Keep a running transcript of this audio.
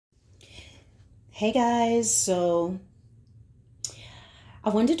Hey guys, so I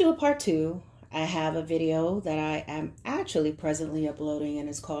wanted to do a part 2. I have a video that I am actually presently uploading, and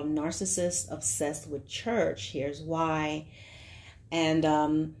it's called Narcissists Obsessed with Church. Here's why.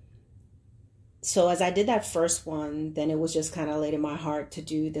 And so as I did that first one, then it was just kind of laid in my heart to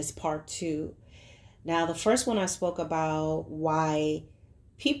do this part 2. Now, the first one I spoke about why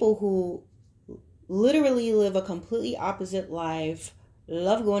people who literally live a completely opposite life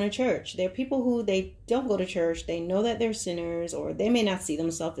love going to church. There are people who they don't go to church. They know that they're sinners, or they may not see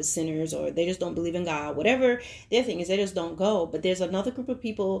themselves as sinners, or they just don't believe in God. Whatever their thing is, they just don't go. But there's another group of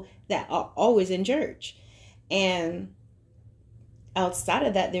people that are always in church. And outside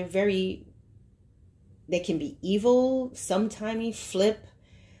of that, they can be evil, sometimey, flip,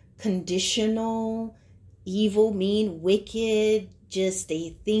 conditional, evil, mean, wicked, just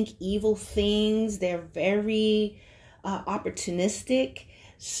they think evil things. They're very opportunistic.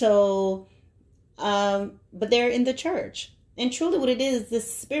 So, but they're in the church. And truly what it is, the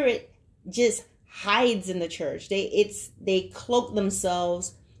spirit just hides in the church. They cloak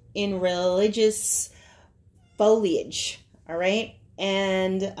themselves in religious foliage. All right.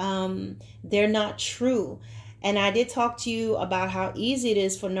 And they're not true. And I did talk to you about how easy it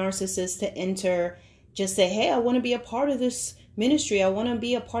is for narcissists to enter, just say, hey, I want to be a part of this ministry. I want to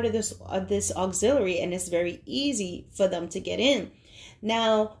be a part of this auxiliary. And it's very easy for them to get in.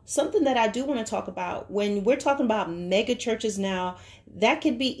 Now, something that I do want to talk about, when we're talking about mega churches now, that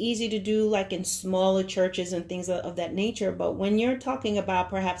could be easy to do like in smaller churches and things of that nature. But when you're talking about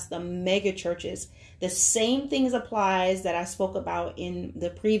perhaps the mega churches, the same things applies that I spoke about in the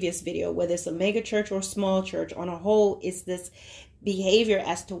previous video, whether it's a mega church or small church. On a whole, it's this behavior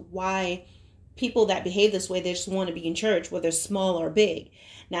as to why people that behave this way, they just want to be in church, whether small or big.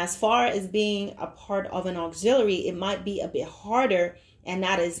 Now, as far as being a part of an auxiliary, it might be a bit harder and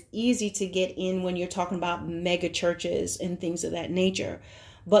not as easy to get in when you're talking about mega churches and things of that nature.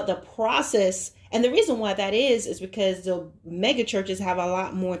 But the process, and the reason why that is because the mega churches have a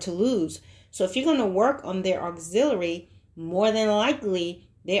lot more to lose. So if you're going to work on their auxiliary, more than likely,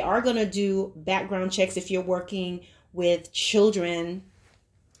 they are going to do background checks if you're working with children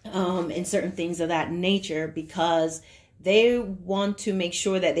and certain things of that nature, because they want to make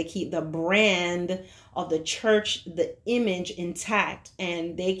sure that they keep the brand of the church, the image intact,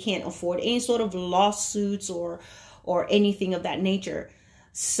 and they can't afford any sort of lawsuits or anything of that nature.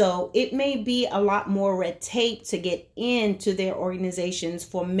 So it may be a lot more red tape to get into their organizations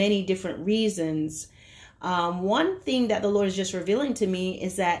for many different reasons. One thing that the Lord is just revealing to me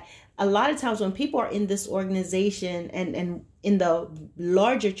is that a lot of times when people are in this organization and in the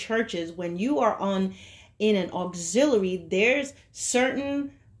larger churches, when you are in an auxiliary, there's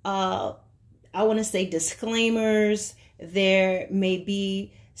certain, I want to say disclaimers. There may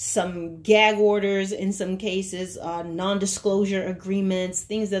be some gag orders in some cases, non-disclosure agreements,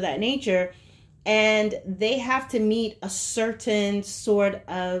 things of that nature. And they have to meet a certain sort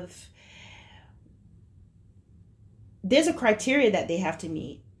of, there's a criteria that they have to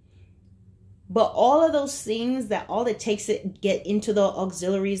meet. But all of those things, that all it takes to get into the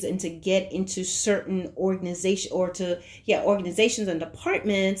auxiliaries and to get into certain organizations or organizations and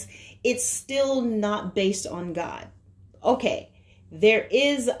departments, it's still not based on God. Okay, there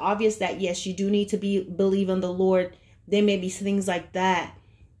is obvious that, yes, you do need to believe in the Lord. There may be things like that.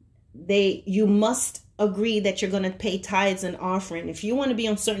 You must agree that you're going to pay tithes and offering. If you want to be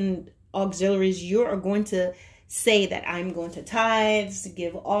on certain auxiliaries, you are going to say that I'm going to tithes,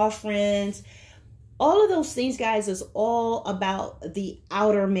 give offerings. All of those things, guys, is all about the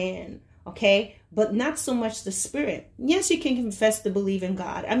outer man, okay? But not so much the spirit. Yes, you can confess to believe in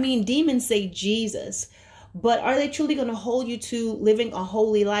God. I mean, demons say Jesus, but are they truly going to hold you to living a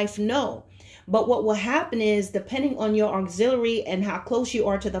holy life? No. But what will happen is, depending on your auxiliary and how close you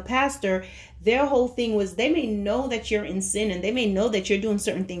are to the pastor, their whole thing was they may know that you're in sin and they may know that you're doing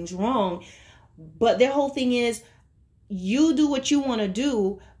certain things wrong. But their whole thing is, you do what you want to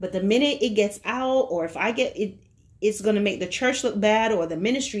do, but the minute it gets out, or if I get it, it's going to make the church look bad or the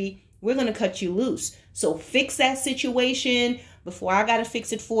ministry, we're going to cut you loose. So fix that situation before I got to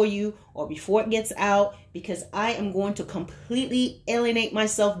fix it for you, or before it gets out, because I am going to completely alienate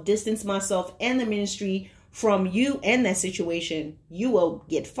myself, distance myself and the ministry from you and that situation. You will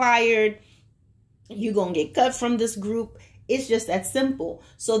get fired. You're going to get cut from this group. It's just that simple.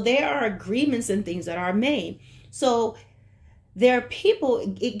 So there are agreements and things that are made. So there are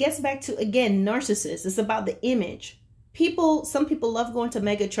people, it gets back to, again, narcissists. It's about the image. Some people love going to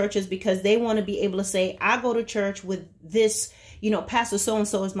mega churches because they want to be able to say, I go to church with this, Pastor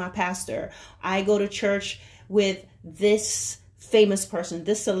so-and-so is my pastor. I go to church with this famous person,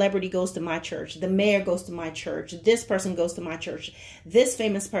 this celebrity goes to my church, the mayor goes to my church, this person goes to my church, this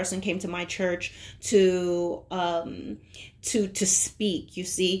famous person came to my church to speak, you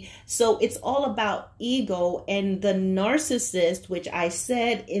see. So it's all about ego. And the narcissist, which I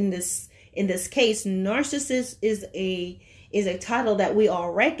said in this case, narcissist is a title that we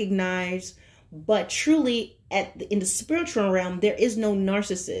all recognize, but truly in the spiritual realm, there is no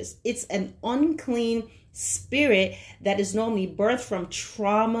narcissist. It's an unclean spirit that is normally birthed from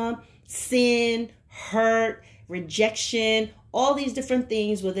trauma, sin, hurt, rejection, all these different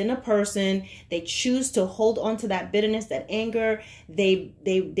things within a person. They choose to hold on to that bitterness, that anger.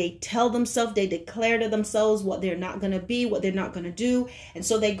 They tell themselves, they declare to themselves what they're not going to be, what they're not going to do. And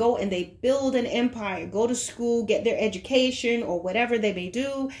so they go and they build an empire, go to school, get their education or whatever they may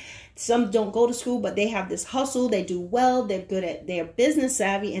do. Some don't go to school, but they have this hustle. They do well. They're good at, they're business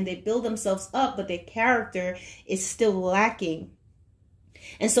savvy, and they build themselves up, but their character is still lacking.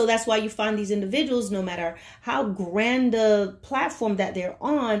 And so that's why you find these individuals, no matter how grand the platform that they're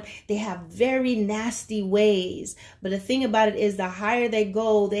on, they have very nasty ways. But the thing about it is, the higher they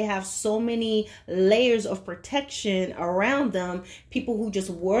go, they have so many layers of protection around them, people who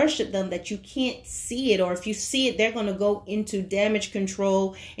just worship them, that you can't see it. Or if you see it, they're going to go into damage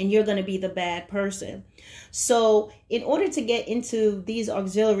control and you're going to be the bad person. So in order to get into these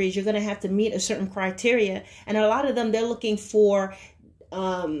auxiliaries, you're going to have to meet a certain criteria. And a lot of them, they're looking for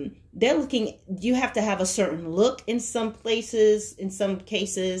you have to have a certain look in some places, in some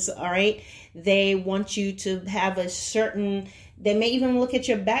cases. All right. They want you to have a certain, they may even look at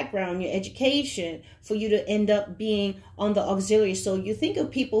your background, your education, for you to end up being on the auxiliary. So you think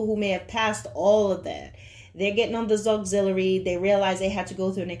of people who may have passed all of that. They're getting on this auxiliary. They realize they had to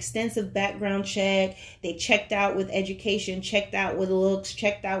go through an extensive background check. They checked out with education, checked out with looks,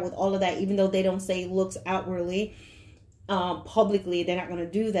 checked out with all of that, even though they don't say looks outwardly. Publicly, they're not going to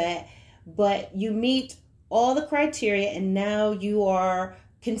do that. But you meet all the criteria, and now you are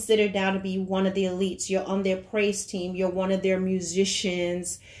considered now to be one of the elites. You're on their praise team. You're one of their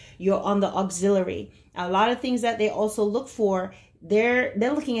musicians. You're on the auxiliary. A lot of things that they also look for, they're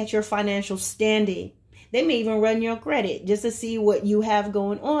looking at your financial standing. They may even run your credit just to see what you have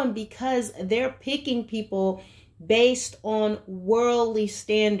going on, because they're picking people based on worldly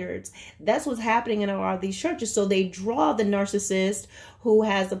standards. That's what's happening in a lot of these churches. So they draw the narcissist who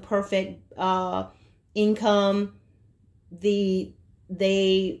has a perfect income. They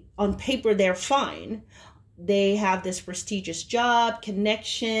on paper, they're fine. They have this prestigious job,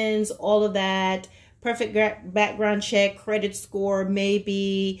 connections, all of that, perfect background check, credit score,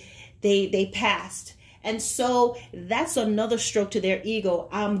 maybe they passed. And so that's another stroke to their ego.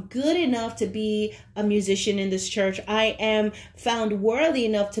 I'm good enough to be a musician in this church. I am found worthy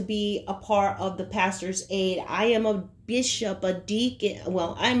enough to be a part of the pastor's aid. I am a bishop, a deacon.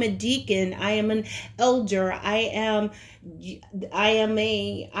 Well, I'm a deacon. I am an elder. I am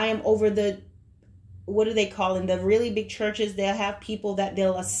over the, what do they call in the really big churches? They'll have people that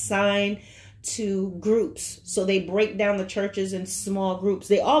they'll assign to groups. So they break down the churches in small groups.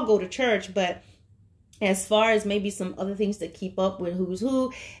 They all go to church, but as far as maybe some other things to keep up with who's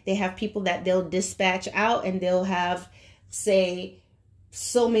who, they have people that they'll dispatch out, and they'll have, say,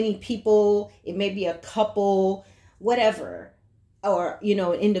 so many people. It may be a couple, whatever, or, you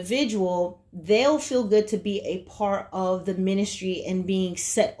know, an individual. They'll feel good to be a part of the ministry and being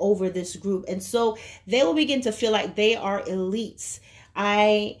set over this group. And so they will begin to feel like they are elites.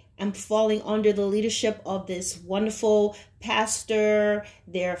 I am falling under the leadership of this wonderful pastor,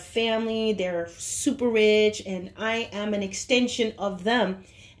 their family, they're super rich, and I am an extension of them.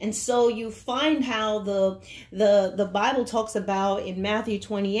 And so you find how the Bible talks about in Matthew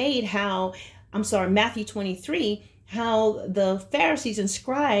 23, how the Pharisees and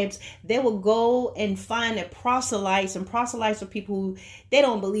scribes, they will go and find a proselytes, and proselytes are people who, they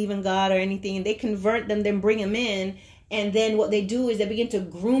don't believe in God or anything, and they convert them, then bring them in. And then what they do is they begin to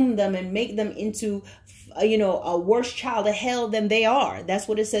groom them and make them into, a worse child of hell than they are. That's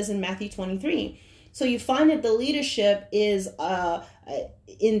what it says in Matthew 23. So you find that the leadership is,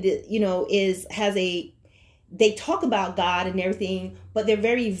 they talk about God and everything, but they're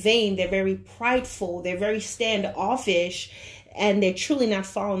very vain. They're very prideful. They're very standoffish, and they're truly not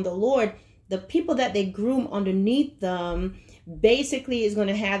following the Lord. The people that they groom underneath them basically is going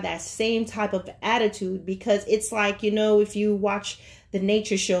to have that same type of attitude, because it's like, if you watch the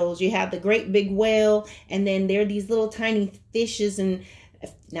nature shows, you have the great big whale, and then there are these little tiny fishes, and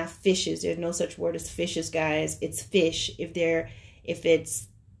not fishes, there's no such word as fishes, guys. It's fish. If it's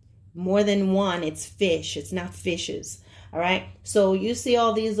more than one, it's fish. It's not fishes. All right. So you see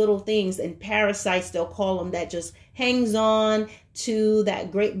all these little things, and parasites, they'll call them, that just hangs on. to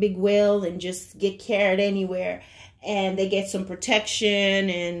that great big whale and just get carried anywhere, and they get some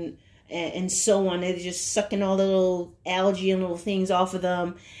protection and so on. They're just sucking all the little algae and little things off of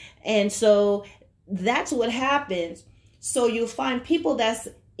them. And so that's what happens. So you'll find people that's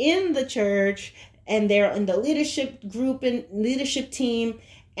in the church and they're in the leadership group and leadership team,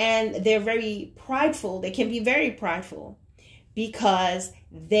 and they're very prideful. They can be very prideful because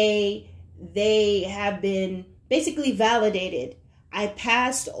they have been basically validated. I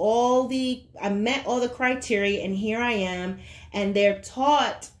met all the criteria, and here I am. And they're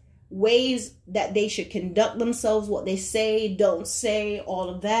taught ways that they should conduct themselves, what they say, don't say, all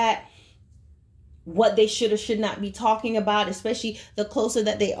of that, what they should or should not be talking about. Especially the closer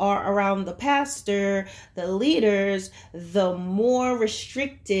that they are around the pastor, the leaders, the more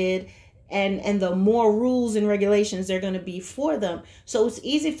restricted and the more rules and regulations they're going to be for them. So it's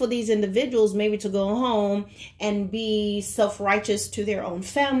easy for these individuals maybe to go home and be self-righteous to their own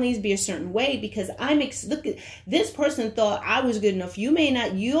families, be a certain way, because look at this person thought I was good enough.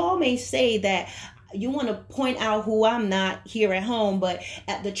 You all may say that you want to point out who I'm not here at home, but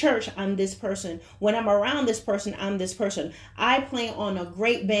at the church, I'm this person. When I'm around this person, I'm this person. I play on a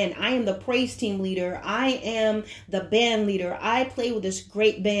great band. I am the praise team leader. I am the band leader. I play with this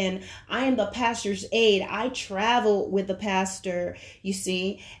great band. I am the pastor's aide. I travel with the pastor, you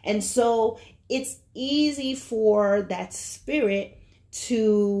see. And so it's easy for that spirit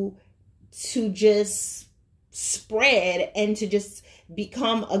to just spread and to just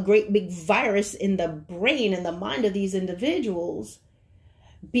become a great big virus in the brain and the mind of these individuals,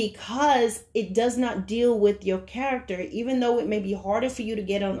 because it does not deal with your character. Even though it may be harder for you to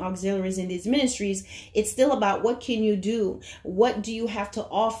get on auxiliaries in these ministries, it's still about what can you do? What do you have to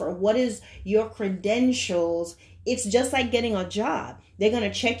offer? What is your credentials? It's just like getting a job. They're going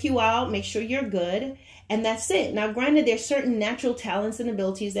to check you out, make sure you're good, and that's it. Now, granted, there's certain natural talents and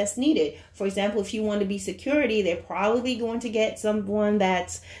abilities that's needed. For example, if you want to be security, they're probably going to get someone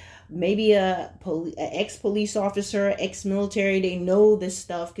that's maybe an ex-police officer, ex-military. They know this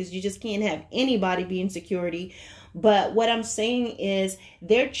stuff, because you just can't have anybody be in security. But what I'm saying is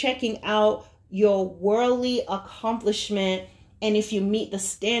they're checking out your worldly accomplishment, and if you meet the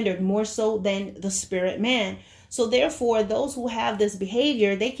standard more so than the spirit man. So therefore, those who have this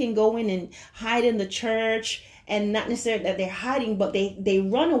behavior, they can go in and hide in the church, and not necessarily that they're hiding, but they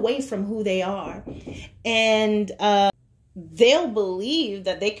run away from who they are. And they'll believe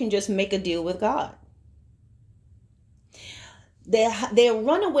that they can just make a deal with God. They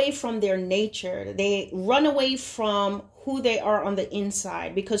run away from their nature. They run away from who they are on the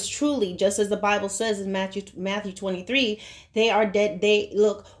inside, because truly, just as the Bible says in Matthew 23, they are dead. They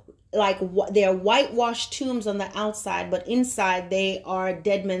look like they're whitewashed tombs on the outside, but inside they are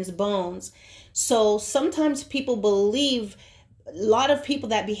dead men's bones. So sometimes people believe, a lot of people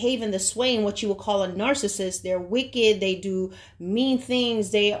that behave in this way, in what you would call a narcissist, they're wicked, they do mean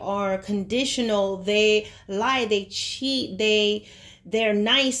things, they are conditional, they lie, they cheat, they're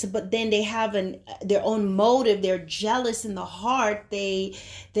nice, but then they have their own motive. They're jealous in the heart. They're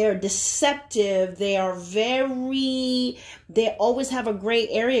deceptive. They always have a gray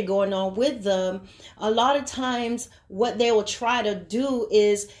area going on with them. A lot of times what they will try to do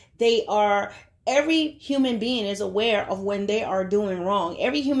is every human being is aware of when they are doing wrong.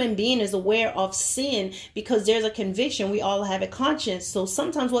 Every human being is aware of sin, because there's a conviction. We all have a conscience. So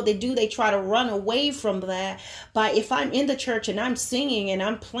sometimes what they do, they try to run away from that. But if I'm in the church and I'm singing and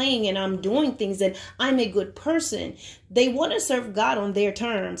I'm playing and I'm doing things, then I'm a good person. They want to serve God on their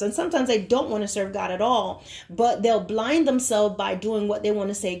terms. And sometimes they don't want to serve God at all. But they'll blind themselves by doing what they want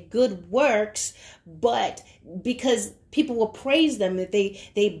to say, good works. But because people will praise them, if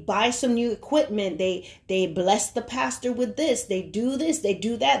they buy some new equipment, they bless the pastor with this, they do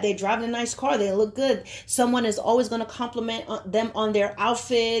that, they drive a nice car, they look good. Someone is always going to compliment them on their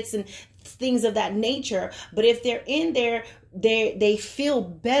outfits and things of that nature. But if they're in there, they feel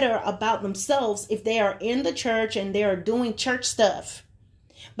better about themselves if they are in the church and they are doing church stuff.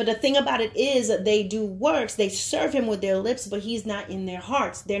 But the thing about it is that they do works. They serve him with their lips, but he's not in their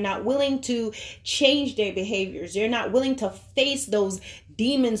hearts. They're not willing to change their behaviors. They're not willing to face those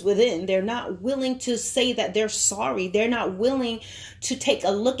demons within. They're not willing to say that they're sorry. They're not willing to take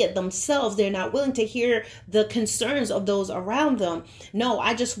a look at themselves. They're not willing to hear the concerns of those around them. No,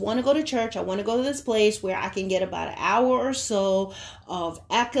 I just want to go to church. I want to go to this place where I can get about an hour or so of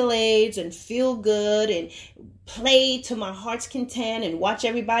accolades and feel good and play to my heart's content and watch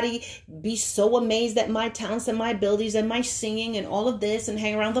everybody be so amazed at my talents and my abilities and my singing and all of this, and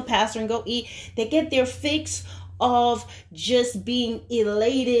hang around the pastor and go eat. They get their fix of just being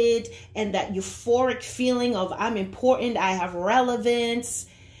elated and that euphoric feeling of I'm important, I have relevance.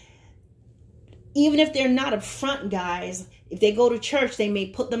 Even if they're not upfront, guys, if they go to church, they may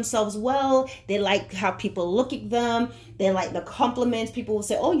put themselves well. They like how people look at them. They like the compliments. People will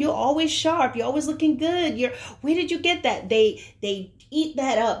say, oh, you're always sharp. You're always looking good. Where did you get that? They eat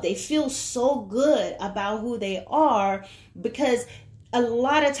that up. They feel so good about who they are because a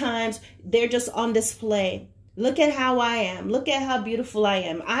lot of times they're just on display. Look at how I am. Look at how beautiful I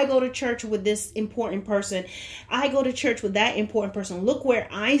am. I go to church with this important person. I go to church with that important person. Look where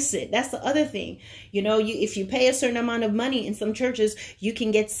I sit. That's the other thing. You know, if you pay a certain amount of money in some churches, you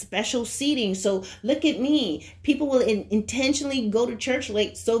can get special seating. So look at me. People will intentionally go to church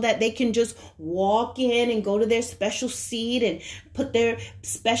late so that they can just walk in and go to their special seat and put their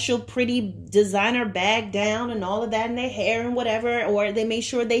special pretty designer bag down and all of that in their hair and whatever. Or they make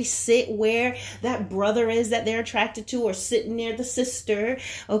sure they sit where that brother is that they're attracted to, or sitting near the sister,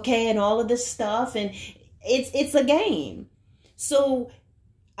 okay, and all of this stuff. And it's a game. So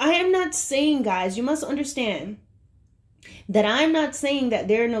I am not saying, guys, you must understand that I'm not saying that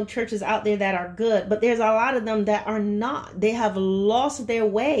there are no churches out there that are good, but there's a lot of them that are not. They have lost their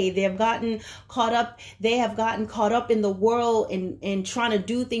way. They have gotten caught up. They have gotten caught up in the world and trying to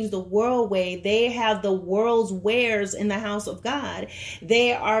do things the world way. They have the world's wares in the house of God.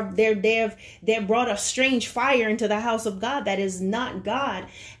 They've brought a strange fire into the house of God that is not God.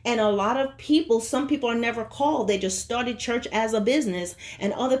 And a lot of people, some people are never called. They just started church as a business,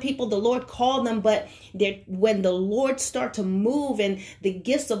 and other people, the Lord called them, but when the Lord start to move and the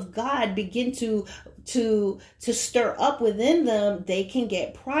gifts of God begin to stir up within them, they can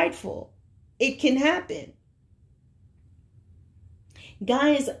get prideful. It can happen.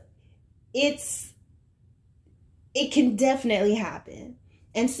 Guys, it can definitely happen.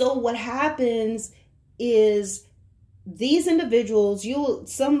 And so what happens is these individuals,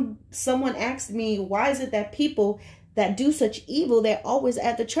 someone asked me, why is it that people that do such evil, they're always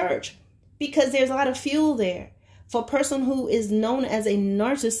at the church? Because there's a lot of fuel there. For a person who is known as a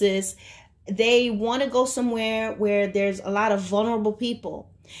narcissist, they want to go somewhere where there's a lot of vulnerable people.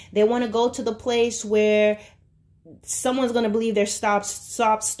 They want to go to the place where someone's going to believe their sob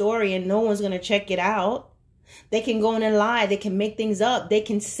story and no one's going to check it out. They can go in and lie. They can make things up. They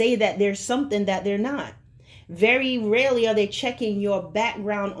can say that there's something that they're not. Very rarely are they checking your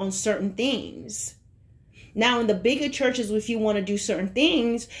background on certain things. Now, in the bigger churches, if you want to do certain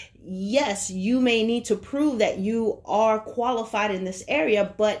things, yes, you may need to prove that you are qualified in this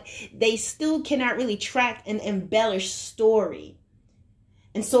area, but they still cannot really track an embellished story.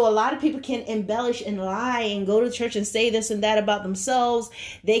 And so a lot of people can embellish and lie and go to church and say this and that about themselves.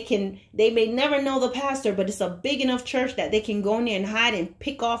 They may never know the pastor, but it's a big enough church that they can go in there and hide and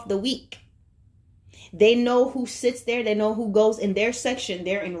pick off the weak. They know who sits there. They know who goes in their section.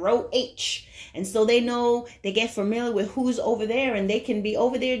 They're in row H. And so they know, they get familiar with who's over there, and they can be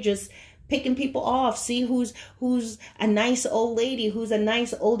over there just picking people off, see who's a nice old lady, who's a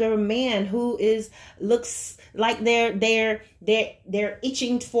nice older man, who looks like they're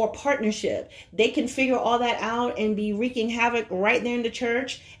itching for partnership. They can figure all that out and be wreaking havoc right there in the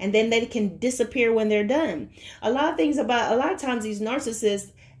church, and then they can disappear when they're done. A lot of times these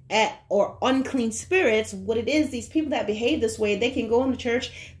narcissists or unclean spirits, what it is, these people that behave this way, they can go in the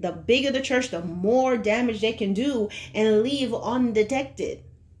church. The bigger the church, the more damage they can do and leave undetected.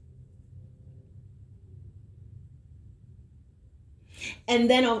 And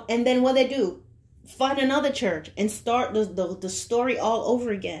then what they do, find another church and start the story all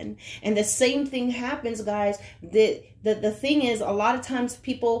over again. And the same thing happens, guys. The thing is, a lot of times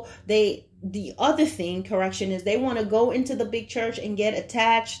people, the other thing, correction, is they want to go into the big church and get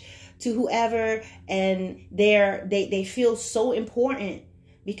attached to whoever, and they feel so important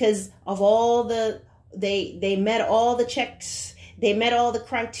because of all they met all the checks, they met all the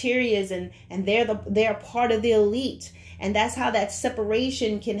criterias, and they're part of the elite. And that's how that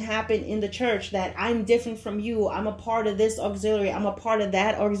separation can happen in the church, that I'm different from you. I'm a part of this auxiliary. I'm a part of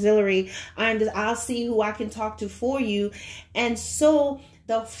that auxiliary. I'll see who I can talk to for you. And so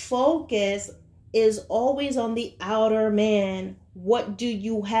the focus is always on the outer man. What do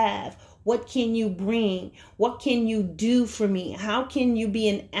you have? What can you bring? What can you do for me? How can you be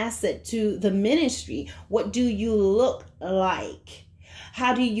an asset to the ministry? What do you look like?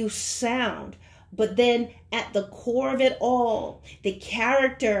 How do you sound? But then at the core of it all, the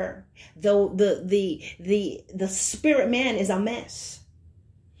character, the spirit man is a mess.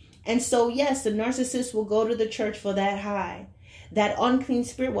 And so, yes, the narcissist will go to the church for that high. That unclean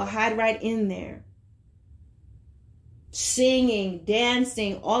spirit will hide right in there. Singing,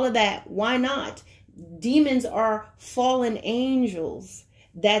 dancing, all of that. Why not? Demons are fallen angels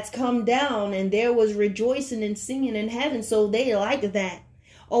that's come down, and there was rejoicing and singing in heaven. So they like that.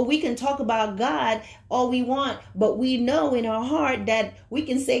 Or we can talk about God all we want, but we know in our heart that we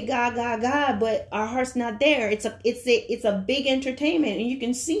can say God, God, God, but our heart's not there. It's a big entertainment, and you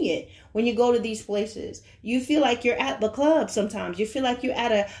can see it when you go to these places. You feel like you're at the club sometimes. You feel like you're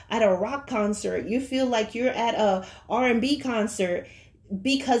at a rock concert. You feel like you're at a R&B concert,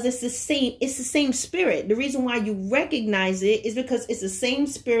 because it's the same spirit. The reason why you recognize it is because it's the same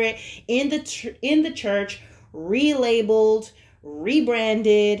spirit in the church, relabeled,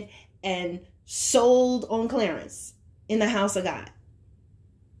 rebranded, and sold on clearance in the house of God.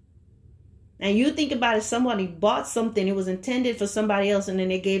 Now you think about it, somebody bought something, it was intended for somebody else, and then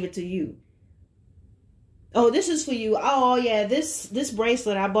they gave it to you. Oh, this is for you. Oh yeah, this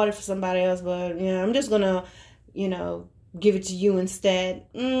bracelet, I bought it for somebody else, but yeah, I'm just gonna, give it to you instead.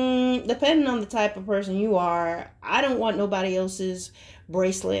 Depending on the type of person you are, I don't want nobody else's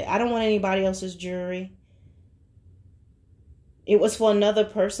bracelet. I don't want anybody else's jewelry. It was for another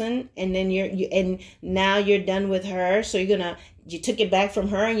person, and then and now you're done with her. So you took it back from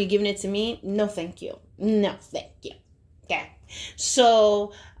her and you're giving it to me. No, thank you. No, thank you. Okay.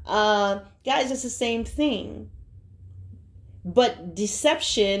 So, guys, it's the same thing. But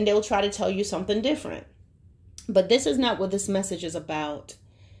deception, they'll try to tell you something different. But this is not what this message is about.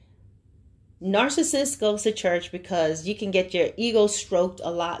 Narcissist goes to church because you can get your ego stroked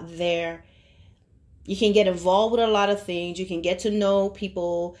a lot there. You can get involved with a lot of things. You can get to know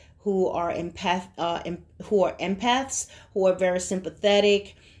people who are empaths, who are very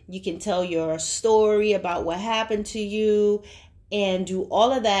sympathetic. You can tell your story about what happened to you and do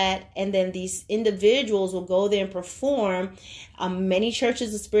all of that. And then these individuals will go there and perform. Many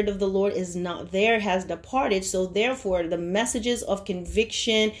churches, the Spirit of the Lord is not there, has departed. So therefore, the messages of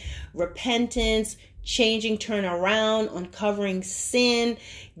conviction, repentance, changing, turn around, uncovering sin,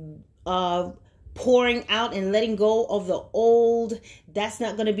 pouring out and letting go of the old, that's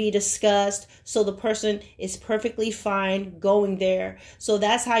not going to be discussed. So the person is perfectly fine going there. So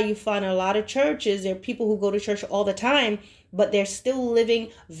that's how you find a lot of churches. There are people who go to church all the time, but they're still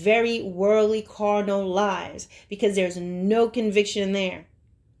living very worldly, carnal lives because there's no conviction there.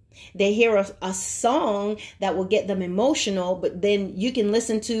 They hear a song that will get them emotional, but then you can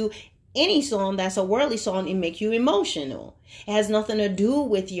listen to any song that's a worldly song and make you emotional. It has nothing to do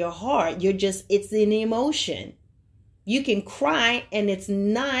with your heart. It's an emotion. You can cry and it's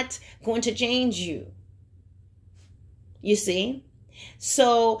not going to change you. You see?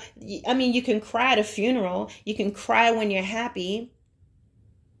 So, I mean, you can cry at a funeral. You can cry when you're happy.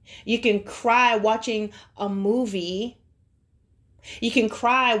 You can cry watching a movie. You can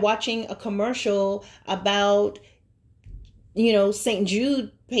cry watching a commercial about, St.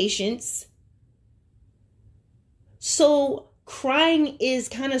 Jude patients. So crying is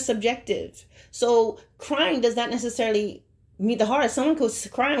kind of subjective. So crying does not necessarily meet the heart. Someone could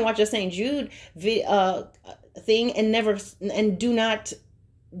cry and watch a St. Jude thing and do not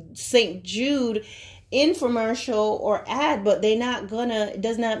St. Jude infomercial or ad, but it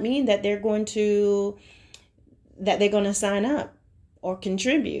does not mean that they're going to sign up or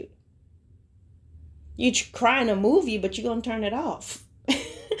contribute. You cry in a movie, but you're going to turn it off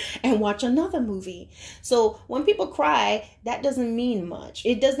and watch another movie. So when people cry, that doesn't mean much.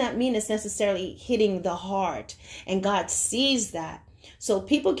 It does not mean it's necessarily hitting the heart, and God sees that. So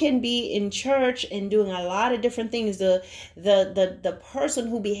people can be in church and doing a lot of different things. The person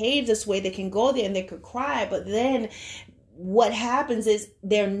who behaves this way, they can go there and they could cry, but then what happens is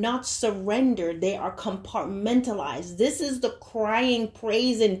they're not surrendered. They are compartmentalized. This is the crying,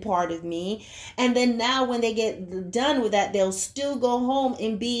 praising part of me. And then now when they get done with that, they'll still go home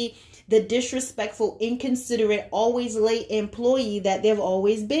and be the disrespectful, inconsiderate, always late employee that they've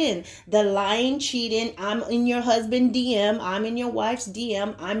always been. The lying, cheating, I'm in your husband DM, I'm in your wife's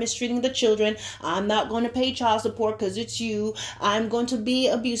DM, I'm mistreating the children, I'm not going to pay child support because it's you, I'm going to be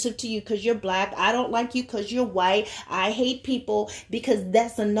abusive to you because you're black, I don't like you because you're white, I hate people, because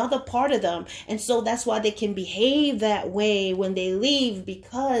that's another part of them. And so that's why they can behave that way when they leave,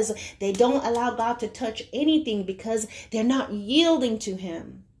 because they don't allow God to touch anything, because they're not yielding to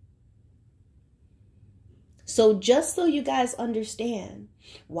Him. So just so you guys understand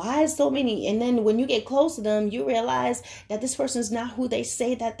why so many, and then when you get close to them, you realize that this person is not who they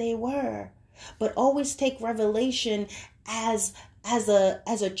say that they were. But always take revelation as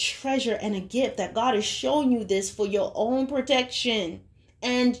a treasure and a gift, that God is showing you this for your own protection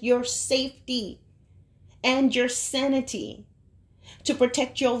and your safety and your sanity, to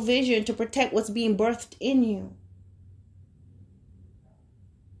protect your vision, to protect what's being birthed in you.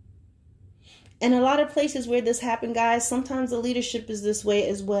 And a lot of places where this happened, guys, sometimes the leadership is this way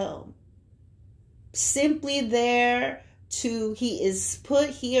as well. Simply there to, he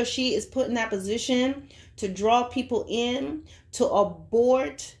or she is put in that position to draw people in, to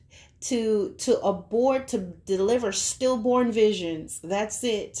abort, to deliver stillborn visions. That's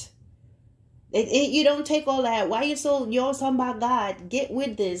it. You don't take all that. Why you're always talking about God? Get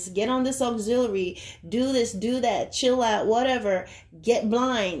with this. Get on this auxiliary. Do this, do that. Chill out, whatever. Get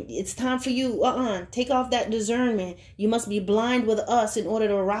blind. It's time for you. Take off that discernment. You must be blind with us in order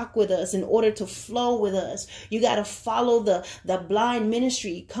to rock with us, in order to flow with us. You got to follow the blind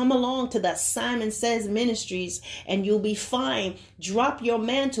ministry. Come along to the Simon Says Ministries and you'll be fine. Drop your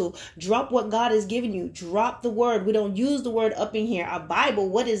mantle. Drop what God has given you. Drop the word. We don't use the word up in here. Our Bible,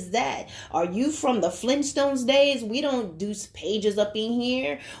 what is that? Are you from the Flintstones days? We don't do pages up in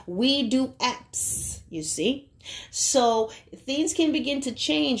here. We do apps, you see? So things can begin to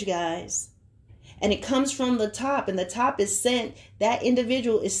change, guys. And it comes from the top, and the top is sent. That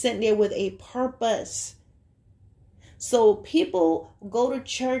individual is sent there with a purpose. So people go to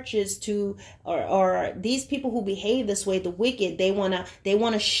churches to, or these people who behave this way, the wicked, they want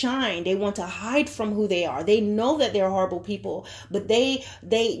to shine. They want to hide from who they are. They know that they're horrible people, but they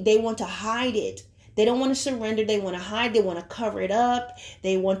want to hide it. They don't want to surrender. They want to hide. They want to cover it up.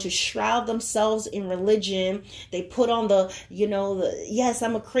 They want to shroud themselves in religion. They put on yes,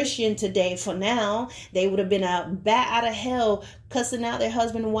 I'm a Christian today. For now, they would have been a bat out of hell, cussing out their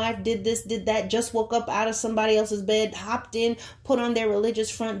husband and wife, did this, did that, just woke up out of somebody else's bed, hopped in, put on their religious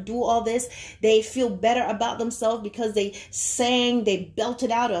front, do all this. They feel better about themselves because they sang, they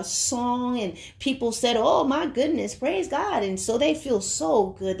belted out a song, and people said, oh my goodness, praise God. And so they feel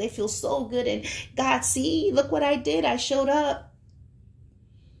so good. They feel so good. And God, see, look what I did. I showed up.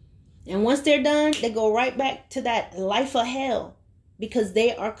 And once they're done, they go right back to that life of hell because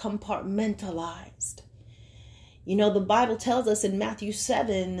they are compartmentalized. You know, the Bible tells us in Matthew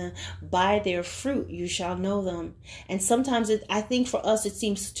 7, by their fruit you shall know them. And sometimes I think for us it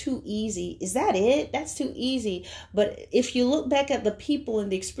seems too easy. Is that it? That's too easy. But if you look back at the people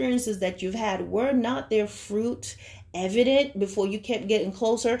and the experiences that you've had, were not their fruit evident before you kept getting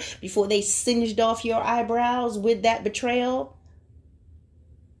closer, before they singed off your eyebrows with that betrayal?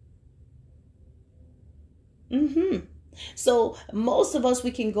 So most of us,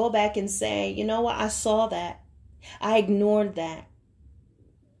 we can go back and say, you know what? I saw that. I ignored that.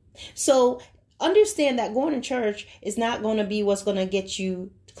 So understand that going to church is not going to be what's going to get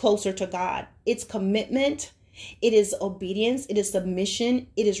you closer to God. It's commitment. It is obedience. It is submission.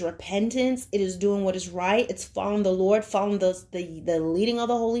 It is repentance. It is doing what is right. It's following the Lord, following the leading of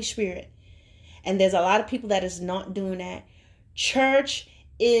the Holy Spirit. And there's a lot of people that is not doing that. Church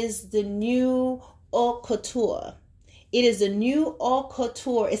is the new haute couture. It is a new haute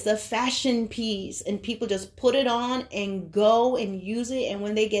couture. It's a fashion piece, and people just put it on and go and use it. And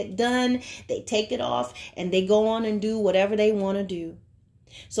when they get done, they take it off and they go on and do whatever they want to do.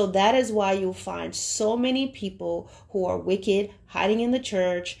 So that is why you'll find so many people who are wicked hiding in the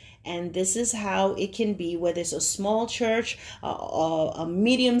church. And this is how it can be, whether it's a small church, a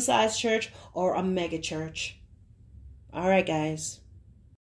medium-sized church, or a mega church. All right, guys.